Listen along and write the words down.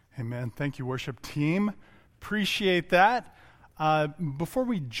Amen. Thank you, worship team. Appreciate that. Before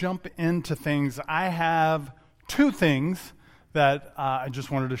we jump into things, I have two things that I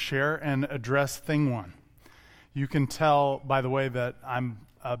just wanted to share and address. Thing one. You can tell, by the way, that I'm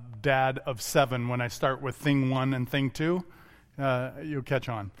a dad of 7 when I start with thing one and thing two. You'll catch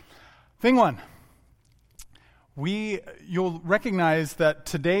on. Thing one. You'll recognize that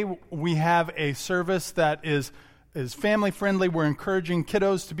today we have a service that is family friendly. We're encouraging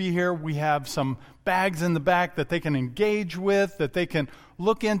kiddos to be here. We have some bags in the back that they can engage with, that they can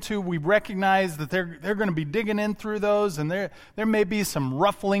look into. We recognize that they're going to be digging in through those, and there may be some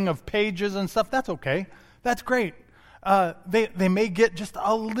ruffling of pages and stuff. That's okay. That's great. They may get just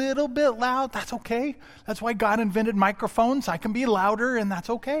a little bit loud. That's okay. That's why God invented microphones. I can be louder, and that's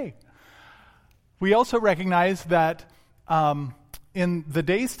okay. We also recognize that in the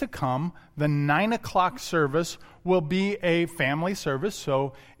days to come, the 9 o'clock service will be a family service.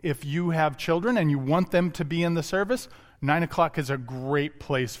 So if you have children and you want them to be in the service, 9 o'clock is a great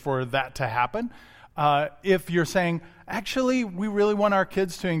place for that to happen. If you're saying, actually, we really want our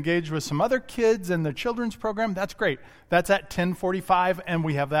kids to engage with some other kids in the children's program, that's great. That's at 10:45, and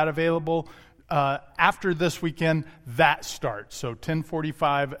we have that available after this weekend. That starts. So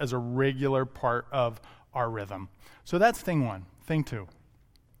 10:45 as a regular part of our rhythm. So that's thing one. Thing two.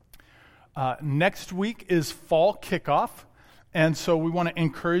 Next week is fall kickoff, and so we want to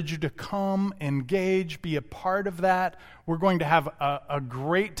encourage you to come, engage, be a part of that. We're going to have a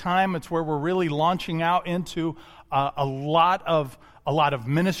great time. It's where we're really launching out into a lot of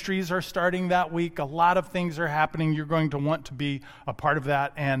ministries are starting that week. A lot of things are happening. You're going to want to be a part of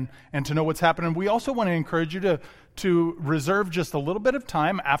that and to know what's happening. We also want to encourage you to reserve just a little bit of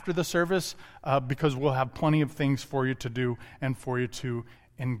time after the service because we'll have plenty of things for you to do and for you to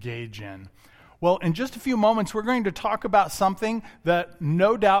engage in. Well, in just a few moments, we're going to talk about something that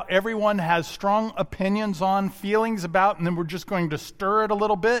no doubt everyone has strong opinions on, feelings about, and then we're just going to stir it a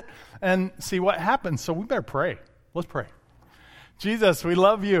little bit and see what happens. So we better pray. Let's pray. Jesus, we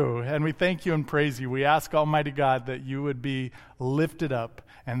love you, and we thank you and praise you. We ask Almighty God that you would be lifted up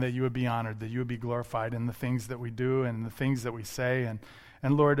and that you would be honored, that you would be glorified in the things that we do and the things that we say.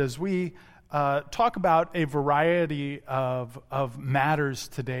 And Lord, as we talk about a variety of matters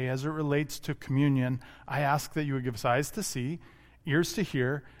today as it relates to communion, I ask that you would give us eyes to see, ears to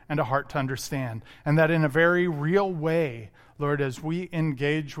hear, and a heart to understand. And that in a very real way, Lord, as we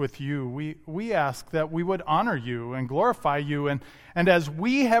engage with you, we ask that we would honor you and glorify you. And as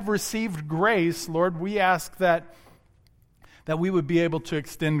we have received grace, Lord, we ask that we would be able to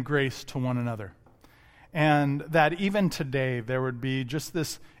extend grace to one another. And that even today there would be just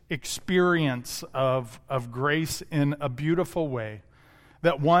this experience of grace in a beautiful way.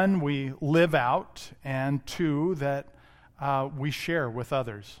 That one, we live out, and two, that we share with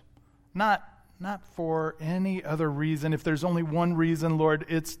others. Not for any other reason. If there's only one reason, Lord,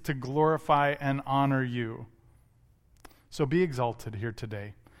 it's to glorify and honor you. So be exalted here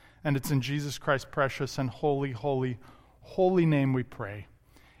today. And it's in Jesus Christ's precious and holy, holy, holy name we pray.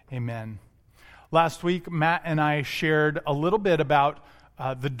 Amen. Last week, Matt and I shared a little bit about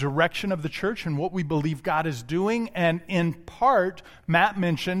the direction of the church and what we believe God is doing. And in part, Matt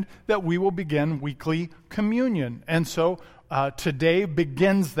mentioned that we will begin weekly communion. And so today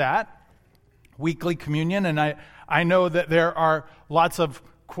begins that weekly communion. And I know that there are lots of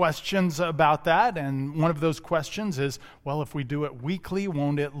questions about that. And one of those questions is, well, if we do it weekly,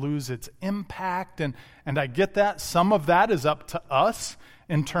 won't it lose its impact? And I get that. Some of that is up to us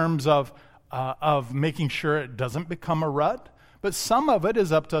in terms of making sure it doesn't become a rut. But some of it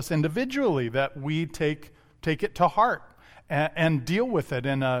is up to us individually, that we take it to heart and deal with it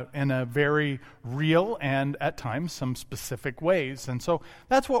in a very real and at times some specific ways. And so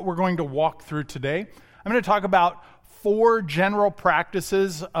that's what we're going to walk through today. I'm going to talk about 4 general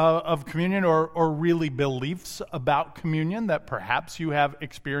practices of communion or really beliefs about communion that perhaps you have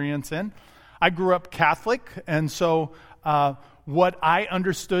experience in. I grew up Catholic, and so what I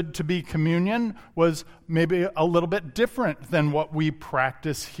understood to be communion was maybe a little bit different than what we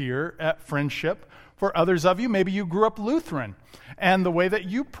practice here at Friendship. For others of you, maybe you grew up Lutheran, and the way that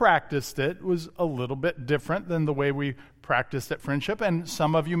you practiced it was a little bit different than the way we practiced at Friendship. And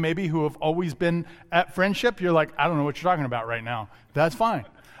some of you maybe who have always been at Friendship, you're like, I don't know what you're talking about right now. That's fine.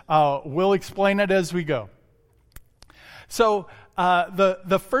 We'll explain it as we go. So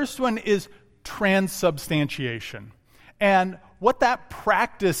the first one is transubstantiation. And what that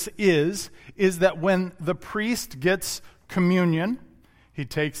practice is that when the priest gets communion, he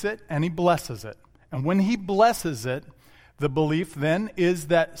takes it and he blesses it. And when he blesses it, The belief then is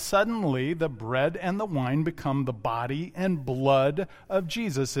that suddenly the bread and the wine become the body and blood of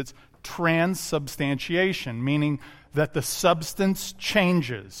Jesus. It's transubstantiation, meaning that the substance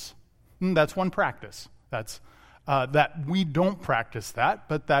changes. And that's one practice. That we don't practice that,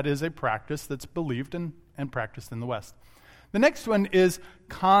 but that is a practice that's believed and practiced in the West. The next one is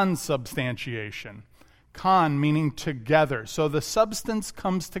consubstantiation. Con meaning together. So the substance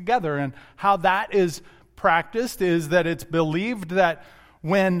comes together, and how that is practiced is that it's believed that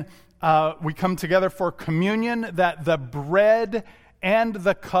when we come together for communion, that the bread and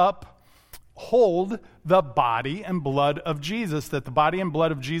the cup hold the body and blood of Jesus, that the body and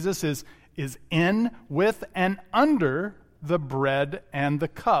blood of Jesus is in, with, and under the bread and the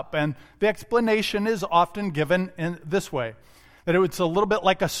cup. And the explanation is often given in this way, that it's a little bit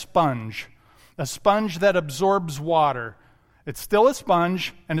like a sponge that absorbs water. It's still a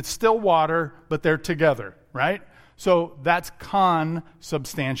sponge and it's still water, but they're together, right? So that's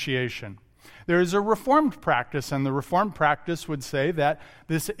consubstantiation. There is a Reformed practice, and the Reformed practice would say that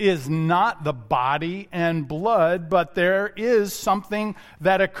this is not the body and blood, but there is something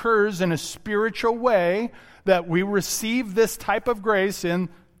that occurs in a spiritual way that we receive this type of grace in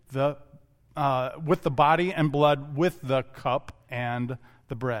the with the body and blood, with the cup and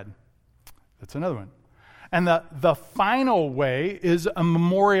the bread. That's another one. And the final way is a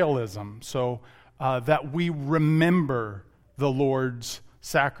memorialism, so that we remember the Lord's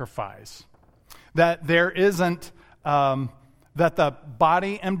sacrifice. That there isn't, that the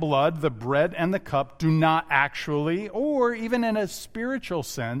body and blood, the bread and the cup, do not actually, or even in a spiritual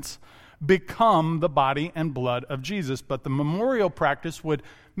sense, become the body and blood of Jesus. But the memorial practice would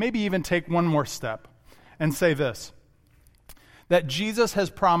maybe even take one more step and say this, that Jesus has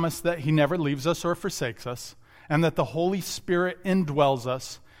promised that he never leaves us or forsakes us, and that the Holy Spirit indwells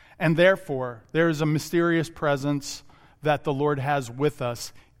us, and therefore there is a mysterious presence that the Lord has with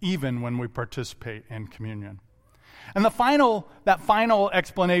us even when we participate in communion. And that final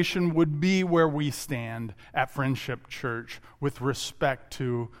explanation would be where we stand at Friendship Church with respect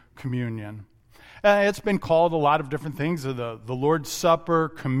to communion. It's been called a lot of different things, the Lord's Supper,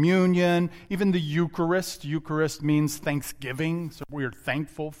 communion, even the Eucharist. Eucharist means thanksgiving, so we are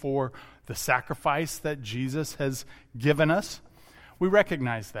thankful for the sacrifice that Jesus has given us. We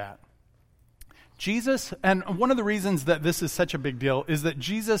recognize that. Jesus, and one of the reasons that this is such a big deal is that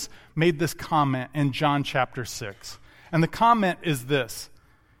Jesus made this comment in John chapter 6. And the comment is this.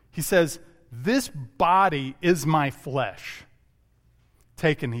 He says, "This body is my flesh.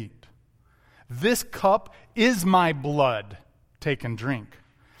 Take and eat. This cup is my blood. Take and drink."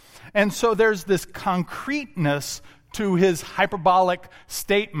 And so there's this concreteness to his hyperbolic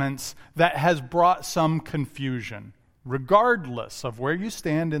statements that has brought some confusion. Regardless of where you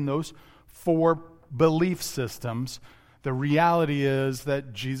stand in those four belief systems, the reality is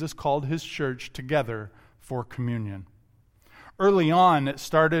that Jesus called his church together for communion. Early on, it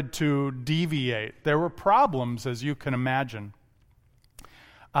started to deviate. There were problems, as you can imagine.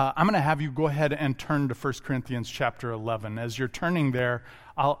 I'm going to have you go ahead and turn to 1 Corinthians chapter 11. As you're turning there,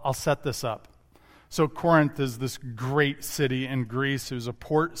 I'll set this up. So Corinth is this great city in Greece. It was a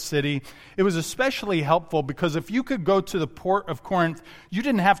port city. It was especially helpful because if you could go to the port of Corinth, you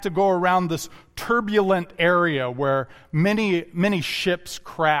didn't have to go around this turbulent area where many ships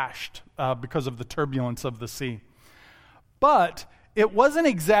crashed because of the turbulence of the sea. But it wasn't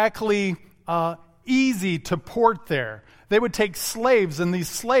exactly easy to port there. They would take slaves, and these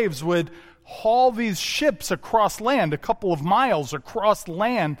slaves would haul these ships across land, a couple of miles across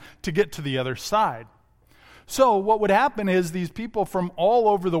land to get to the other side. So what would happen is these people from all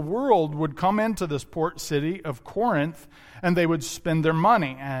over the world would come into this port city of Corinth, and they would spend their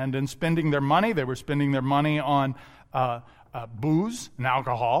money. And in spending their money, they were spending their money on booze and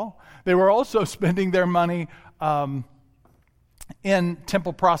alcohol. They were also spending their money in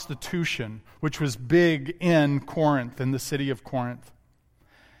temple prostitution, which was big in Corinth, in the city of Corinth.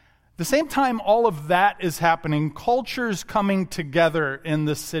 At the same time all of that is happening, culture's coming together in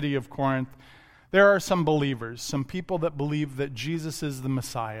the city of Corinth. There are some believers, some people that believe that Jesus is the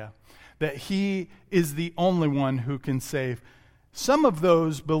Messiah, that he is the only one who can save. Some of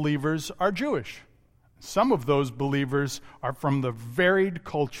those believers are Jewish. Some of those believers are from the varied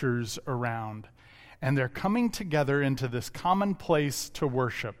cultures around. And they're coming together into this common place to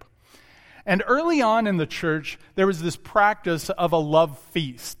worship. And early on in the church, there was this practice of a love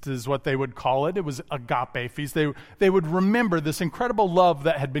feast, is what they would call it. It was agape feast. They would remember this incredible love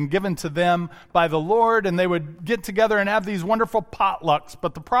that had been given to them by the Lord, and they would get together and have these wonderful potlucks.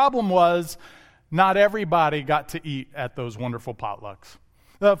 But the problem was, not everybody got to eat at those wonderful potlucks.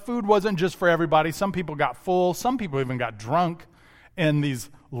 The food wasn't just for everybody. Some people got full. Some people even got drunk in these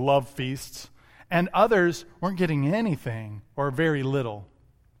love feasts. And others weren't getting anything or very little.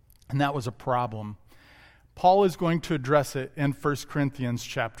 And that was a problem. Paul is going to address it in 1 Corinthians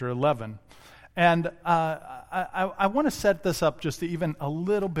chapter 11. And I want to set this up just even a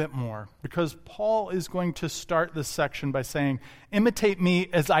little bit more, because Paul is going to start this section by saying, imitate me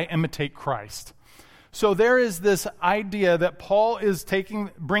as I imitate Christ. So there is this idea that Paul is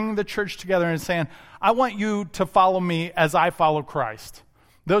bringing the church together and saying, I want you to follow me as I follow Christ.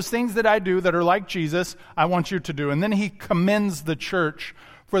 Those things that I do that are like Jesus, I want you to do. And then he commends the church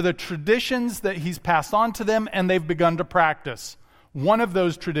for the traditions that he's passed on to them and they've begun to practice. One of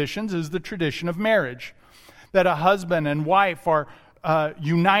those traditions is the tradition of marriage, that a husband and wife are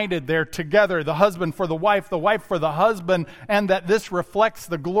united there together, the husband for the wife for the husband, and that this reflects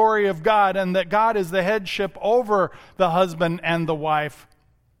the glory of God, and that God is the headship over the husband and the wife.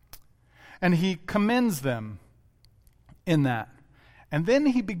 And he commends them in that. And then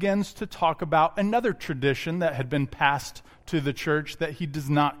he begins to talk about another tradition that had been passed to the church that he does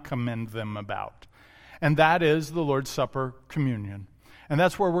not commend them about. And that is the Lord's Supper communion. And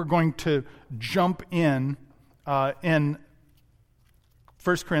that's where we're going to jump in 1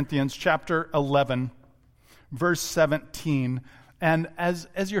 Corinthians chapter 11, verse 17. And as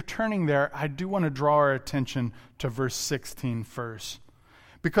you're turning there, I do want to draw our attention to verse 16 first.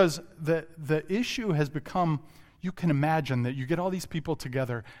 Because the issue has become, you can imagine that you get all these people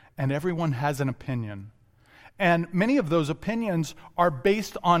together and everyone has an opinion. And many of those opinions are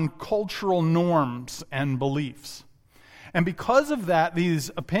based on cultural norms and beliefs. And because of that, these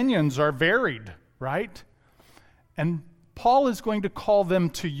opinions are varied, right? And Paul is going to call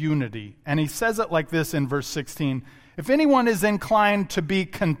them to unity. And he says it like this in verse 16. If anyone is inclined to be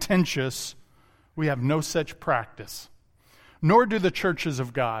contentious, we have no such practice, nor do the churches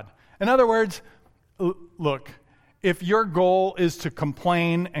of God. In other words, look, if your goal is to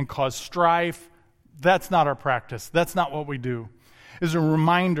complain and cause strife, that's not our practice. That's not what we do. It's a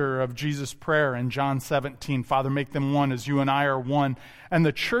reminder of Jesus' prayer in John 17, Father, make them one as you and I are one. And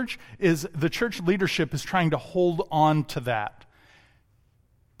the church leadership is trying to hold on to that.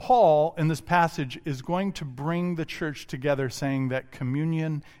 Paul, in this passage, is going to bring the church together, saying that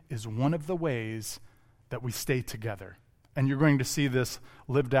communion is one of the ways that we stay together. And you're going to see this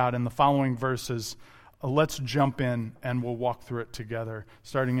lived out in the following verses. Let's jump in and we'll walk through it together,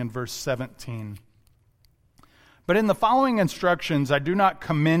 starting in verse 17. But in the following instructions, I do not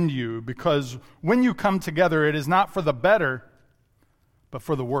commend you, because when you come together, it is not for the better, but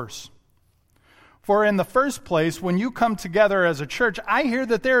for the worse. For in the first place, when you come together as a church, I hear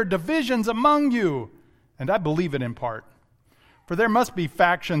that there are divisions among you, and I believe it in part. For there must be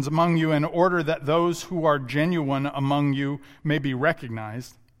factions among you in order that those who are genuine among you may be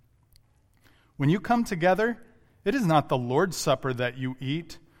recognized. When you come together, it is not the Lord's Supper that you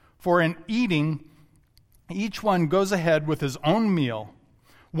eat, for in eating, each one goes ahead with his own meal.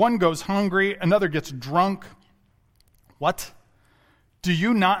 One goes hungry, another gets drunk. What? Do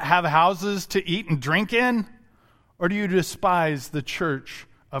you not have houses to eat and drink in? Or do you despise the church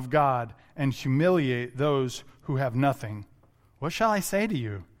of God and humiliate those who have nothing? What shall I say to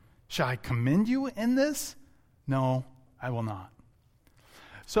you? Shall I commend you in this? No, I will not.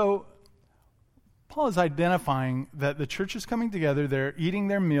 So, Paul is identifying that the church is coming together, they're eating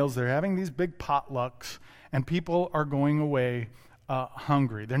their meals, they're having these big potlucks, and people are going away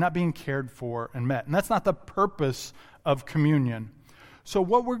hungry. They're not being cared for and met. And that's not the purpose of communion. So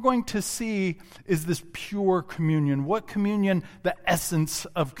what we're going to see is this pure communion. What communion, the essence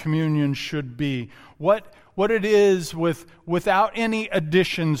of communion should be. What it is without any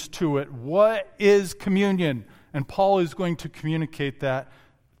additions to it. What is communion? And Paul is going to communicate that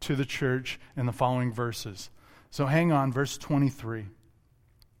to the church in the following verses. So hang on, verse 23.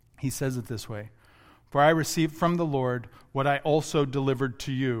 He says it this way. For I received from the Lord what I also delivered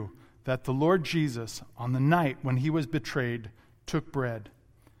to you, that the Lord Jesus, on the night when he was betrayed, took bread.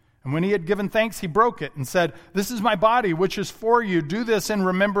 And when he had given thanks, he broke it and said, This is my body, which is for you. Do this in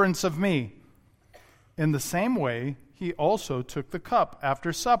remembrance of me. In the same way, he also took the cup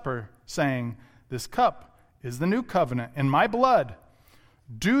after supper, saying, This cup is the new covenant in my blood.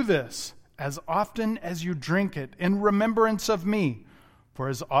 Do this as often as you drink it in remembrance of me. For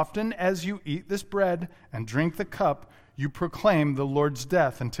as often as you eat this bread and drink the cup, you proclaim the Lord's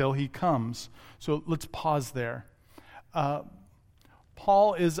death until he comes. So let's pause there.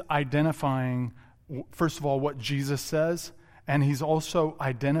 Paul is identifying, first of all, what Jesus says, and he's also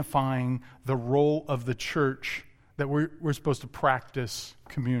identifying the role of the church, that we're supposed to practice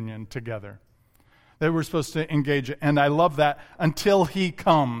communion together. that we're supposed to engage it. And I love that, until he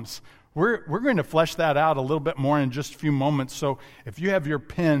comes. We're going to flesh that out a little bit more in just a few moments. So if you have your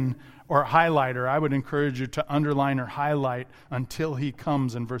pen or highlighter, I would encourage you to underline or highlight until he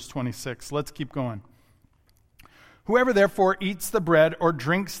comes in verse 26. Let's keep going. Whoever therefore eats the bread or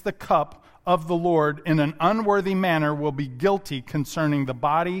drinks the cup of the Lord in an unworthy manner will be guilty concerning the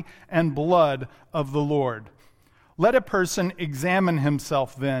body and blood of the Lord. Let a person examine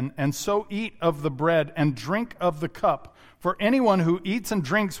himself then, and so eat of the bread and drink of the cup. For anyone who eats and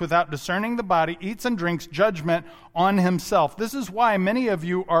drinks without discerning the body eats and drinks judgment on himself. This is why many of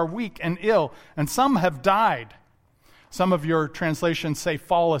you are weak and ill, and some have died. Some of your translations say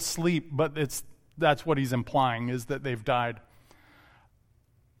fall asleep, but that's what he's implying, is that they've died.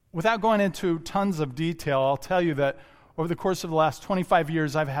 Without going into tons of detail, I'll tell you that over the course of the last 25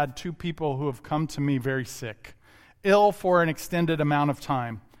 years, I've had 2 people who have come to me very sick, ill for an extended amount of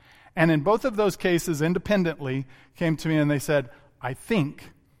time. And in both of those cases, independently, came to me and they said, I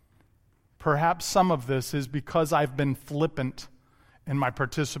think perhaps some of this is because I've been flippant in my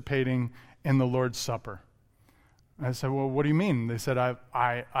participating in the Lord's Supper. I said, well, what do you mean? They said,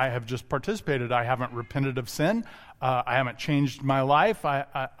 I have just participated. I haven't repented of sin. I haven't changed my life.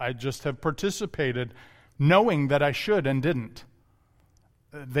 I just have participated knowing that I should and didn't.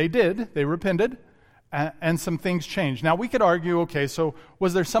 They did. They repented. And some things changed. Now, we could argue, okay, so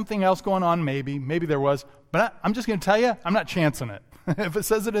was there something else going on? Maybe there was. But I'm just going to tell you, I'm not chancing it. If it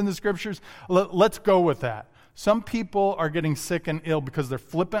says it in the scriptures, let's go with that. Some people are getting sick and ill because they're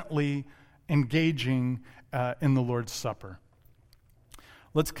flippantly engaging in the Lord's Supper.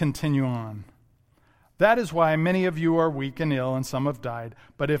 Let's continue on. That is why many of you are weak and ill, and some have died.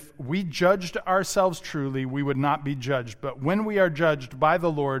 But if we judged ourselves truly, we would not be judged. But when we are judged by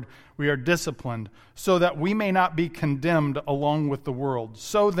the Lord, we are disciplined, so that we may not be condemned along with the world.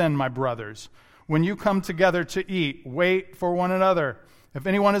 So then, my brothers, when you come together to eat, wait for one another. If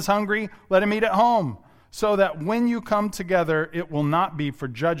anyone is hungry, let him eat at home, so that when you come together, it will not be for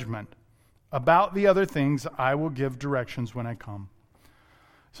judgment. About the other things, I will give directions when I come.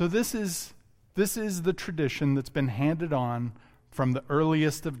 So this is the tradition that's been handed on from the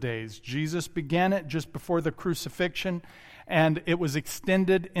earliest of days. Jesus began it just before the crucifixion, and it was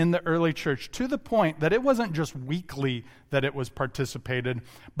extended in the early church to the point that it wasn't just weekly that it was participated,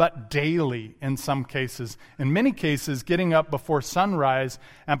 but daily in some cases. In many cases, getting up before sunrise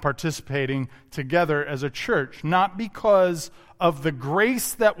and participating together as a church, not because of the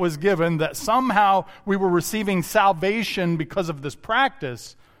grace that was given, that somehow we were receiving salvation because of this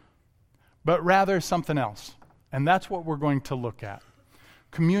practice, but rather something else. And that's what we're going to look at.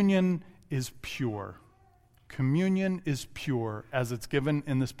 Communion is pure. Communion is pure as it's given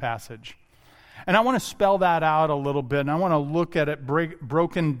in this passage. And I want to spell that out a little bit, and I want to look at it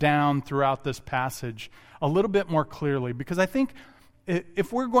broken down throughout this passage a little bit more clearly, because I think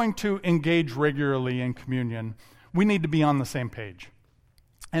if we're going to engage regularly in communion, we need to be on the same page.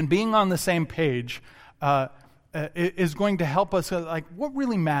 And being on the same page is going to help us, what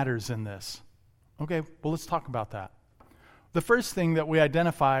really matters in this? Okay, well, let's talk about that. The first thing that we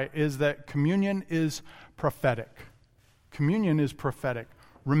identify is that communion is prophetic. Communion is prophetic.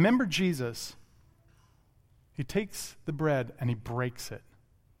 Remember Jesus, he takes the bread and he breaks it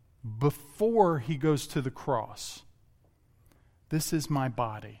before he goes to the cross. This is my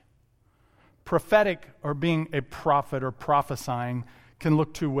body. Prophetic, or being a prophet or prophesying, can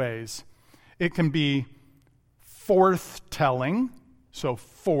look 2 ways. It can be forth-telling. So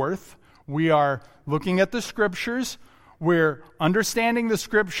forth, we are looking at the scriptures, we're understanding the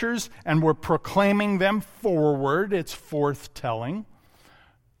scriptures, and we're proclaiming them forward. It's forth-telling.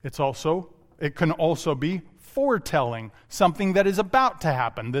 It can also be foretelling, something that is about to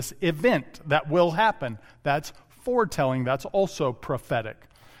happen, this event that will happen. That's foretelling. That's also prophetic.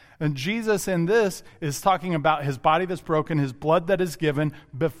 And Jesus in this is talking about his body that's broken, his blood that is given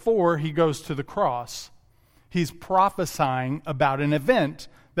before he goes to the cross. He's prophesying about an event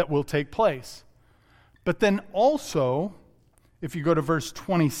that will take place. But then also, if you go to verse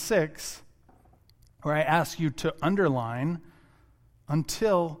 26, where I ask you to underline,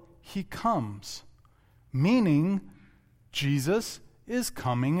 until he comes, meaning Jesus is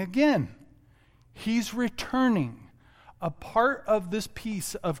coming again. He's returning. A part of this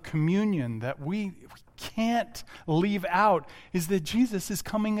piece of communion that we can't leave out is that Jesus is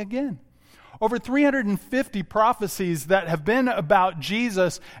coming again. Over 350 prophecies that have been about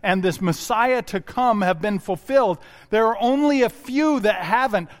Jesus and this Messiah to come have been fulfilled. There are only a few that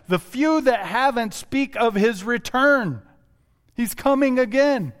haven't. The few that haven't speak of his return. He's coming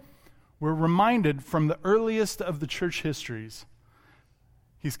again. We're reminded from the earliest of the church histories,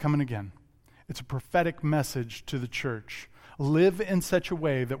 he's coming again. It's a prophetic message to the church. Live in such a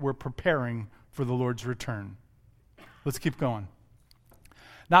way that we're preparing for the Lord's return. Let's keep going.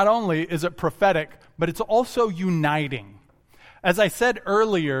 Not only is it prophetic, but it's also uniting. As I said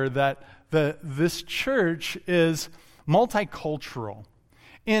earlier, that this church is multicultural.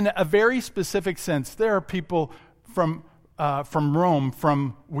 In a very specific sense, there are people from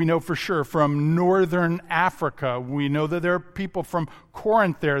Rome, we know for sure, from northern Africa. We know that there are people from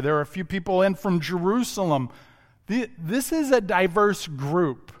Corinth there. There are a few people in from Jerusalem. This is a diverse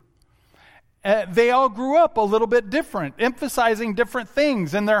group. They all grew up a little bit different, emphasizing different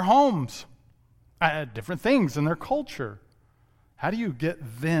things in their homes, different things in their culture. How do you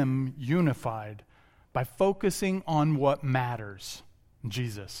get them unified? By focusing on what matters,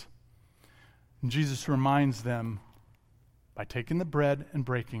 Jesus. And Jesus reminds them by taking the bread and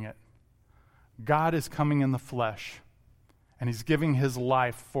breaking it. God is coming in the flesh, and he's giving his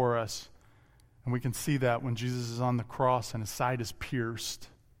life for us. And we can see that when Jesus is on the cross and his side is pierced.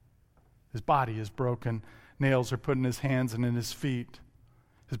 His body is broken. Nails are put in his hands and in his feet.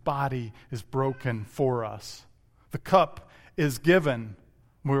 His body is broken for us. The cup is given.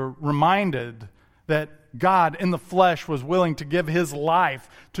 We're reminded that God in the flesh was willing to give his life,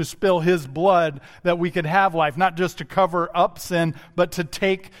 to spill his blood, that we could have life, not just to cover up sin, but to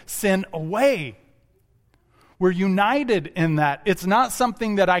take sin away. We're united in that. It's not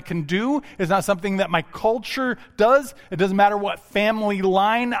something that I can do. It's not something that my culture does. It doesn't matter what family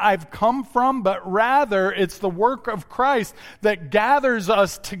line I've come from, but rather it's the work of Christ that gathers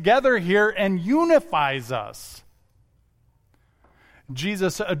us together here and unifies us.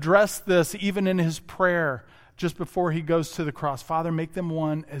 Jesus addressed this even in his prayer just before he goes to the cross. Father, make them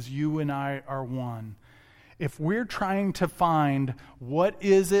one as you and I are one. If we're trying to find what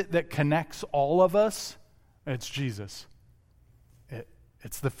is it that connects all of us, it's Jesus.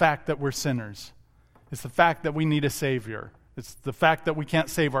 It's the fact that we're sinners. It's the fact that we need a Savior. It's the fact that we can't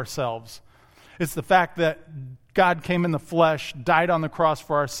save ourselves. It's the fact that God came in the flesh, died on the cross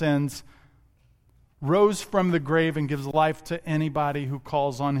for our sins, rose from the grave and gives life to anybody who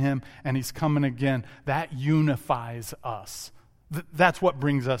calls on him, and he's coming again. That unifies us. That's what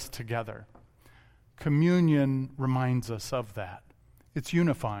brings us together. Communion reminds us of that. It's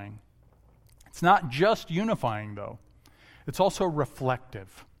unifying. It's not just unifying, though. It's also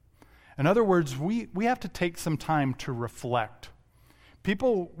reflective. In other words, we have to take some time to reflect.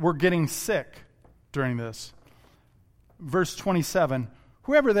 People were getting sick during this. Verse 27,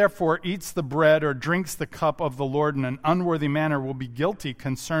 whoever therefore eats the bread or drinks the cup of the Lord in an unworthy manner will be guilty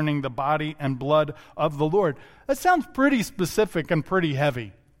concerning the body and blood of the Lord. That sounds pretty specific and pretty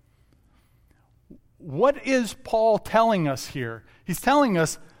heavy. What is Paul telling us here? He's telling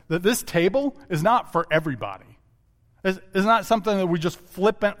us that this table is not for everybody. It's not something that we just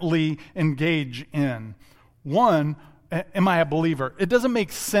flippantly engage in. One, am I a believer? It doesn't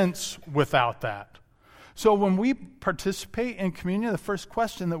make sense without that. So when we participate in communion, the first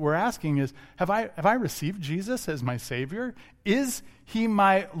question that we're asking is, have I received Jesus as my Savior? Is he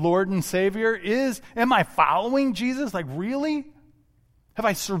my Lord and Savior? Am I following Jesus? Like, really? Have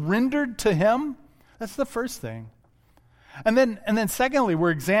I surrendered to him? That's the first thing. And then secondly,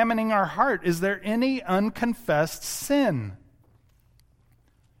 we're examining our heart. Is there any unconfessed sin?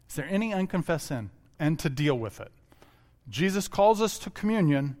 Is there any unconfessed sin? And to deal with it. Jesus calls us to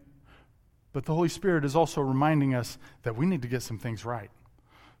communion, but the Holy Spirit is also reminding us that we need to get some things right.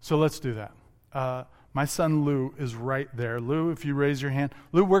 So let's do that. My son Lou is right there. Lou, if you raise your hand.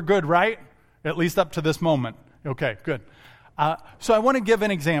 Lou, we're good, right? At least up to this moment. Okay, good. So I want to give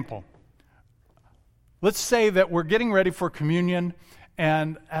an example. Let's say that we're getting ready for communion,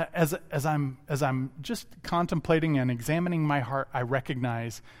 and as I'm just contemplating and examining my heart, I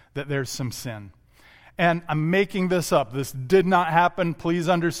recognize that there's some sin. And I'm making this up. This did not happen. Please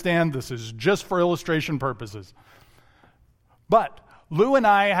understand, this is just for illustration purposes. But Lou and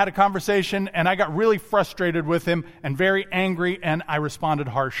I had a conversation, and I got really frustrated with him and very angry, and I responded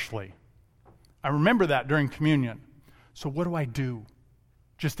harshly. I remember that during communion. So what do?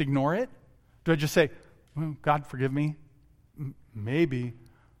 Just ignore it? Do I just say, God, forgive me? Maybe,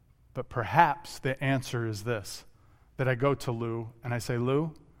 but perhaps the answer is this, that I go to Lou and I say,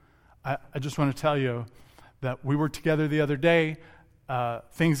 Lou, I just want to tell you that we were together the other day.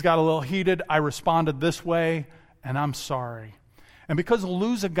 Things got a little heated. I responded this way, and I'm sorry. And because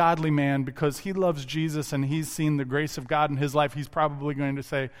Lou's a godly man, because he loves Jesus and he's seen the grace of God in his life, he's probably going to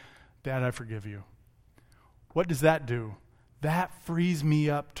say, Dad, I forgive you. What does that do? That frees me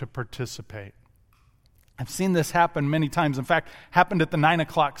up to participate. I've seen this happen many times. In fact, happened at the 9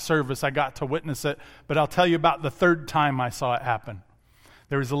 o'clock service. I got to witness it, but I'll tell you about the third time I saw it happen.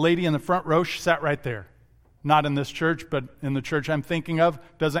 There was a lady in the front row. She sat right there. Not in this church, but in the church I'm thinking of.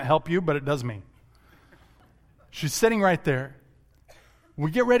 Doesn't help you, but it does me. She's sitting right there.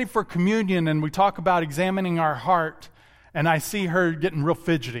 We get ready for communion, and we talk about examining our heart, and I see her getting real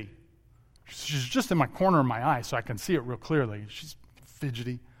fidgety. She's just in my corner of my eye, so I can see it real clearly. She's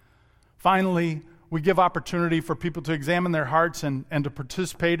fidgety. Finally, we give opportunity for people to examine their hearts and to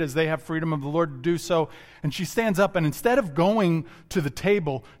participate as they have freedom of the Lord to do so. And she stands up, and instead of going to the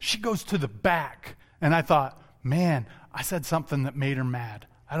table, she goes to the back. And I thought, man, I said something that made her mad.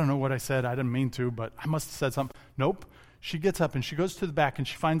 I don't know what I said. I didn't mean to, but I must have said something. Nope. She gets up and she goes to the back and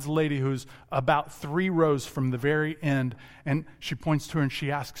she finds a lady who's about 3 rows from the very end. And she points to her and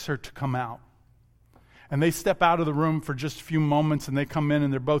she asks her to come out. And they step out of the room for just a few moments and they come in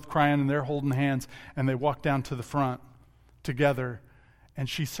and they're both crying and they're holding hands. And they walk down to the front together. And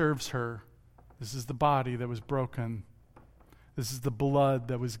she serves her. This is the body that was broken. This is the blood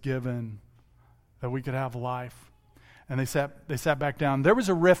that was given, that we could have life. And they sat back down. There was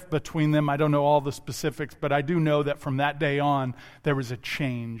a rift between them. I don't know all the specifics, but I do know that from that day on, there was a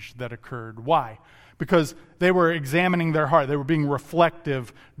change that occurred. Why? Because they were examining their heart. They were being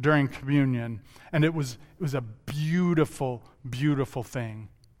reflective during communion. And it was a beautiful, beautiful thing.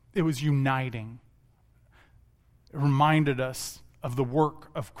 It was uniting. It reminded us of the work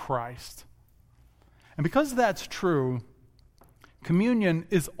of Christ. And because that's true, communion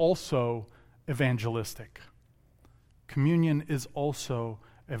is also evangelistic. Communion is also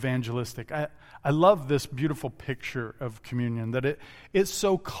evangelistic. I love this beautiful picture of communion, that it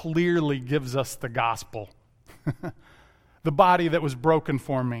so clearly gives us the gospel. The body that was broken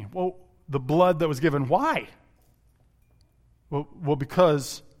for me. Well, the blood that was given. Why? Well,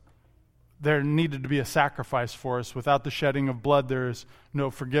 because there needed to be a sacrifice for us. Without the shedding of blood, there is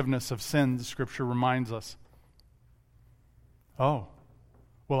no forgiveness of sin, the Scripture reminds us. Oh,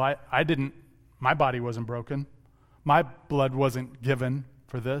 well, my body wasn't broken. My blood wasn't given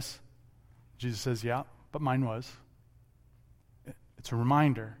for this. Jesus says, yeah, but mine was. It's a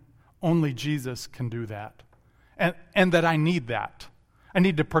reminder. Only Jesus can do that. And that I need that. I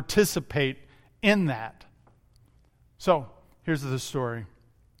need to participate in that. So, here's the story.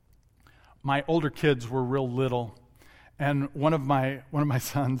 My older kids were real little, and one of my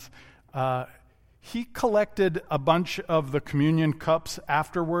sons, he collected a bunch of the communion cups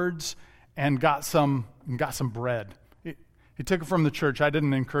afterwards and got some bread. He took it from the church. I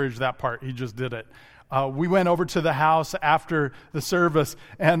didn't encourage that part. He just did it. We went over to the house after the service,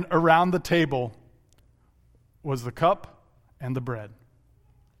 and around the table was the cup and the bread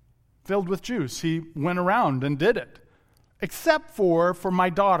filled with juice. He went around and did it, except for my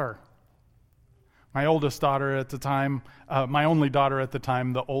daughter. My oldest daughter at the time, my only daughter at the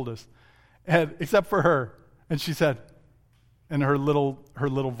time, the oldest, and except for her. And she said, in her little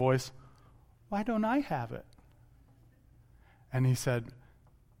voice, "Why don't I have it?" And he said,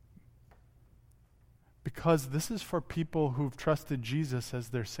 "Because this is for people who've trusted Jesus as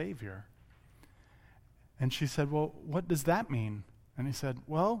their Savior." And she said, "Well, what does that mean?" And he said,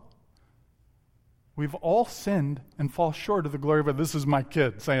 "Well, we've all sinned and fall short of the glory of God." This is my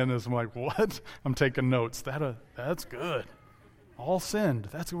kid saying this. I'm like, what? I'm taking notes. That's good. All sinned.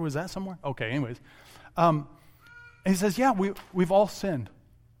 Was that somewhere? Okay, anyways. And he says, yeah, we've all sinned.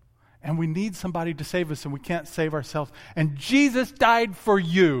 And we need somebody to save us, and we can't save ourselves. And Jesus died for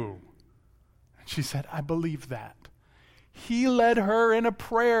you. And she said, I believe that. He led her in a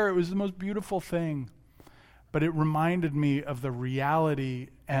prayer. It was the most beautiful thing. But it reminded me of the reality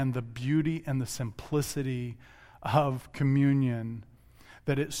and the beauty and the simplicity of communion,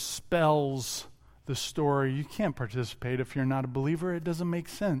 that it spells the story. You can't participate if you're not a believer. It doesn't make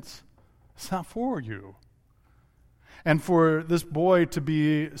sense. It's not for you. And for this boy to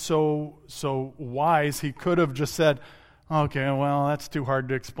be so wise, he could have just said, okay, well, that's too hard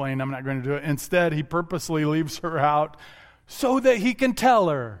to explain. I'm not going to do it. Instead, he purposely leaves her out so that he can tell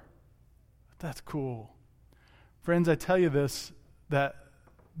her. That's cool. Friends, I tell you this, that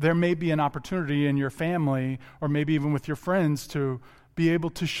there may be an opportunity in your family or maybe even with your friends to be able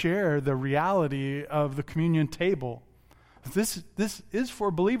to share the reality of the communion table. This is for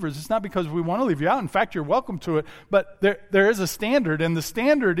believers. It's not because we want to leave you out. In fact, you're welcome to it. But there is a standard, and the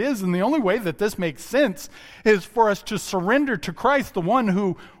standard is, and the only way that this makes sense is for us to surrender to Christ, the one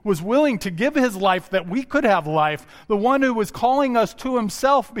who was willing to give his life that we could have life, the one who was calling us to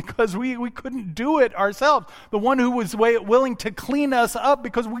himself because we couldn't do it ourselves, the one who was willing to clean us up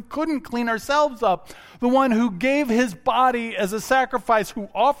because we couldn't clean ourselves up, the one who gave his body as a sacrifice, who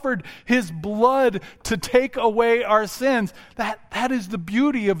offered his blood to take away our sins. That is the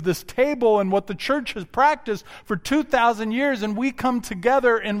beauty of this table and what the church has practiced for 2,000 years, and we come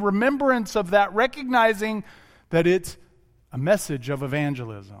together in remembrance of that, recognizing that it's a message of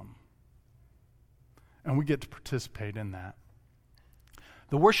evangelism. And we get to participate in that.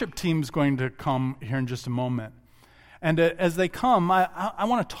 The worship team is going to come here in just a moment. And as they come, I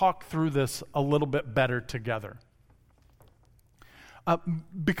want to talk through this a little bit better together.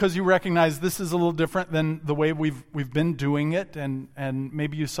 Because you recognize this is a little different than the way we've been doing it, and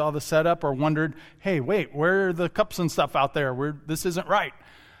maybe you saw the setup or wondered, hey, wait, where are the cups and stuff out there? This isn't right.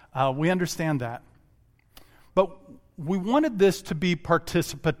 We understand that. But we wanted this to be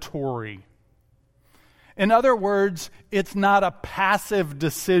participatory. In other words, it's not a passive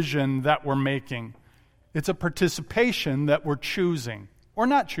decision that we're making. It's a participation that we're choosing or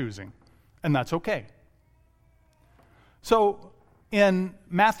not choosing, and that's okay. So in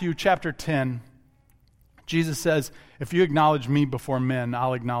Matthew chapter 10, Jesus says, if you acknowledge me before men,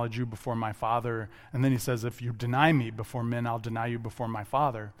 I'll acknowledge you before my Father. And then he says, if you deny me before men, I'll deny you before my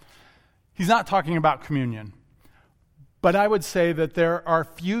Father. He's not talking about communion. But I would say that there are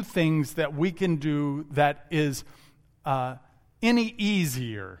few things that we can do that is any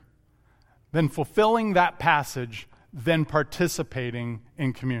easier than fulfilling that passage than participating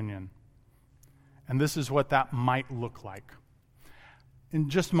in communion. And this is what that might look like. In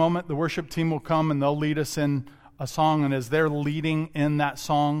just a moment, the worship team will come and they'll lead us in a song. And as they're leading in that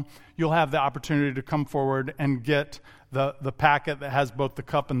song, you'll have the opportunity to come forward and get the packet that has both the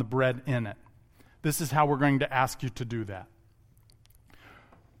cup and the bread in it. This is how we're going to ask you to do that.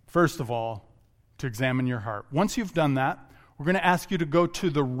 First of all, to examine your heart. Once you've done that, we're going to ask you to go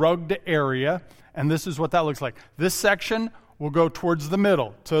to the rugged area, and this is what that looks like. This section will go towards the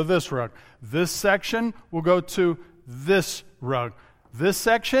middle, to this rug. This section will go to this rug. This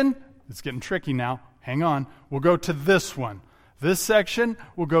section, it's getting tricky now, hang on, will go to this one. This section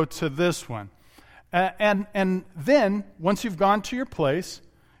will go to this one. And then, once you've gone to your place,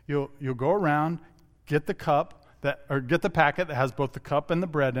 you'll go around, get the cup, get the packet that has both the cup and the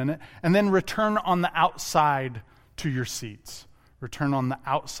bread in it, and then return on the outside to your seats. Return on the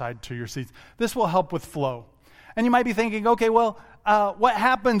outside to your seats. This will help with flow. And you might be thinking, okay, well, what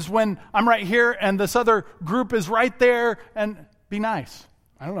happens when I'm right here and this other group is right there? And be nice.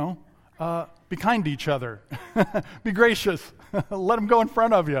 I don't know. Be kind to each other. Be gracious. Let them go in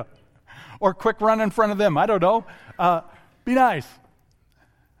front of you. Or quick run in front of them. I don't know. Be nice.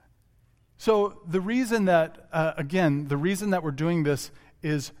 So the reason that, the reason that we're doing this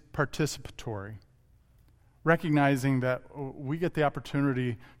is participatory. Recognizing that we get the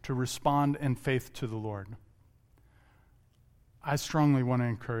opportunity to respond in faith to the Lord. I strongly want to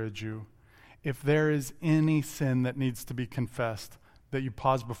encourage you, if there is any sin that needs to be confessed, that you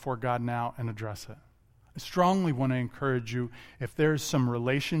pause before God now and address it. I strongly want to encourage you, if there's some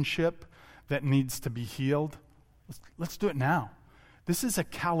relationship that needs to be healed, let's do it now. This is a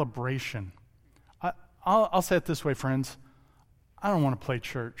calibration. I'll say it this way, friends. I don't want to play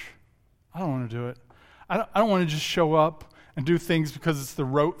church. I don't want to do it. I don't want to just show up and do things because it's the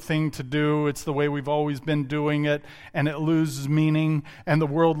rote thing to do. It's the way we've always been doing it, and it loses meaning, and the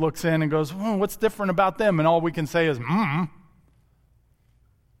world looks in and goes, what's different about them? And all we can say is, I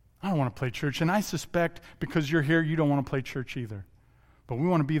don't want to play church. And I suspect because you're here, you don't want to play church either. But we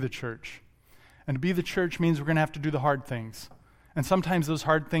want to be the church. And to be the church means we're going to have to do the hard things. And sometimes those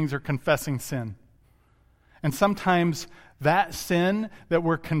hard things are confessing sin. And sometimes that sin that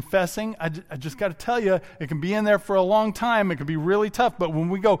we're confessing, I just got to tell you, it can be in there for a long time. It can be really tough. But when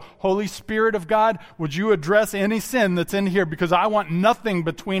we go, Holy Spirit of God, would you address any sin that's in here? Because I want nothing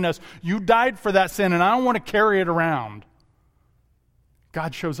between us. You died for that sin, and I don't want to carry it around.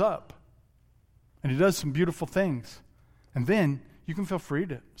 God shows up. And he does some beautiful things. And then you can feel free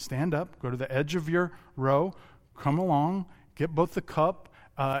to stand up, go to the edge of your row, come along, get both the cup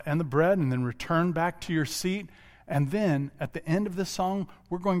and the bread, and then return back to your seat. And then, at the end of this song,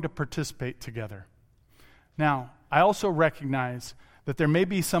 we're going to participate together. Now, I also recognize that there may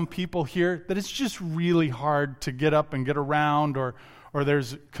be some people here that it's just really hard to get up and get around, or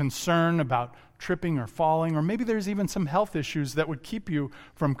there's concern about tripping or falling, or maybe there's even some health issues that would keep you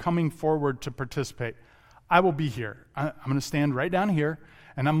from coming forward to participate. I will be here. I'm going to stand right down here,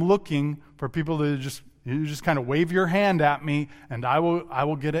 and I'm looking for people to just kind of wave your hand at me, and I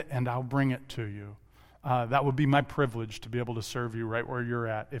will get it, and I'll bring it to you. that would be my privilege to be able to serve you right where you're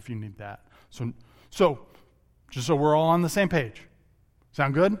at if you need that. So just so we're all on the same page.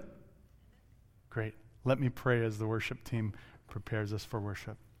 Sound good? Great. Let me pray as the worship team prepares us for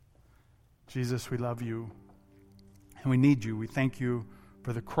worship. Jesus, we love you and we need you. We thank you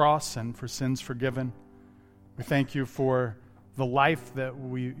for the cross and for sins forgiven. We thank you for the life that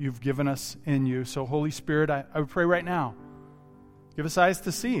you've given us in you. So Holy Spirit, I would pray right now, give us eyes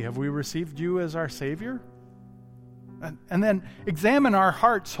to see. Have we received you as our Savior? And then examine our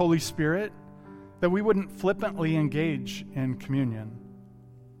hearts, Holy Spirit, that we wouldn't flippantly engage in communion,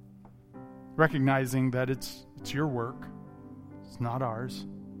 recognizing that it's your work, it's not ours,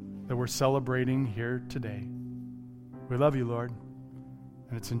 that we're celebrating here today. We love you, Lord,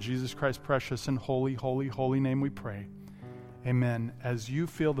 and it's in Jesus Christ's precious and holy, holy, holy name we pray. Amen. As you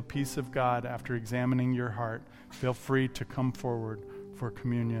feel the peace of God after examining your heart, feel free to come forward for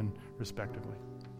communion respectively.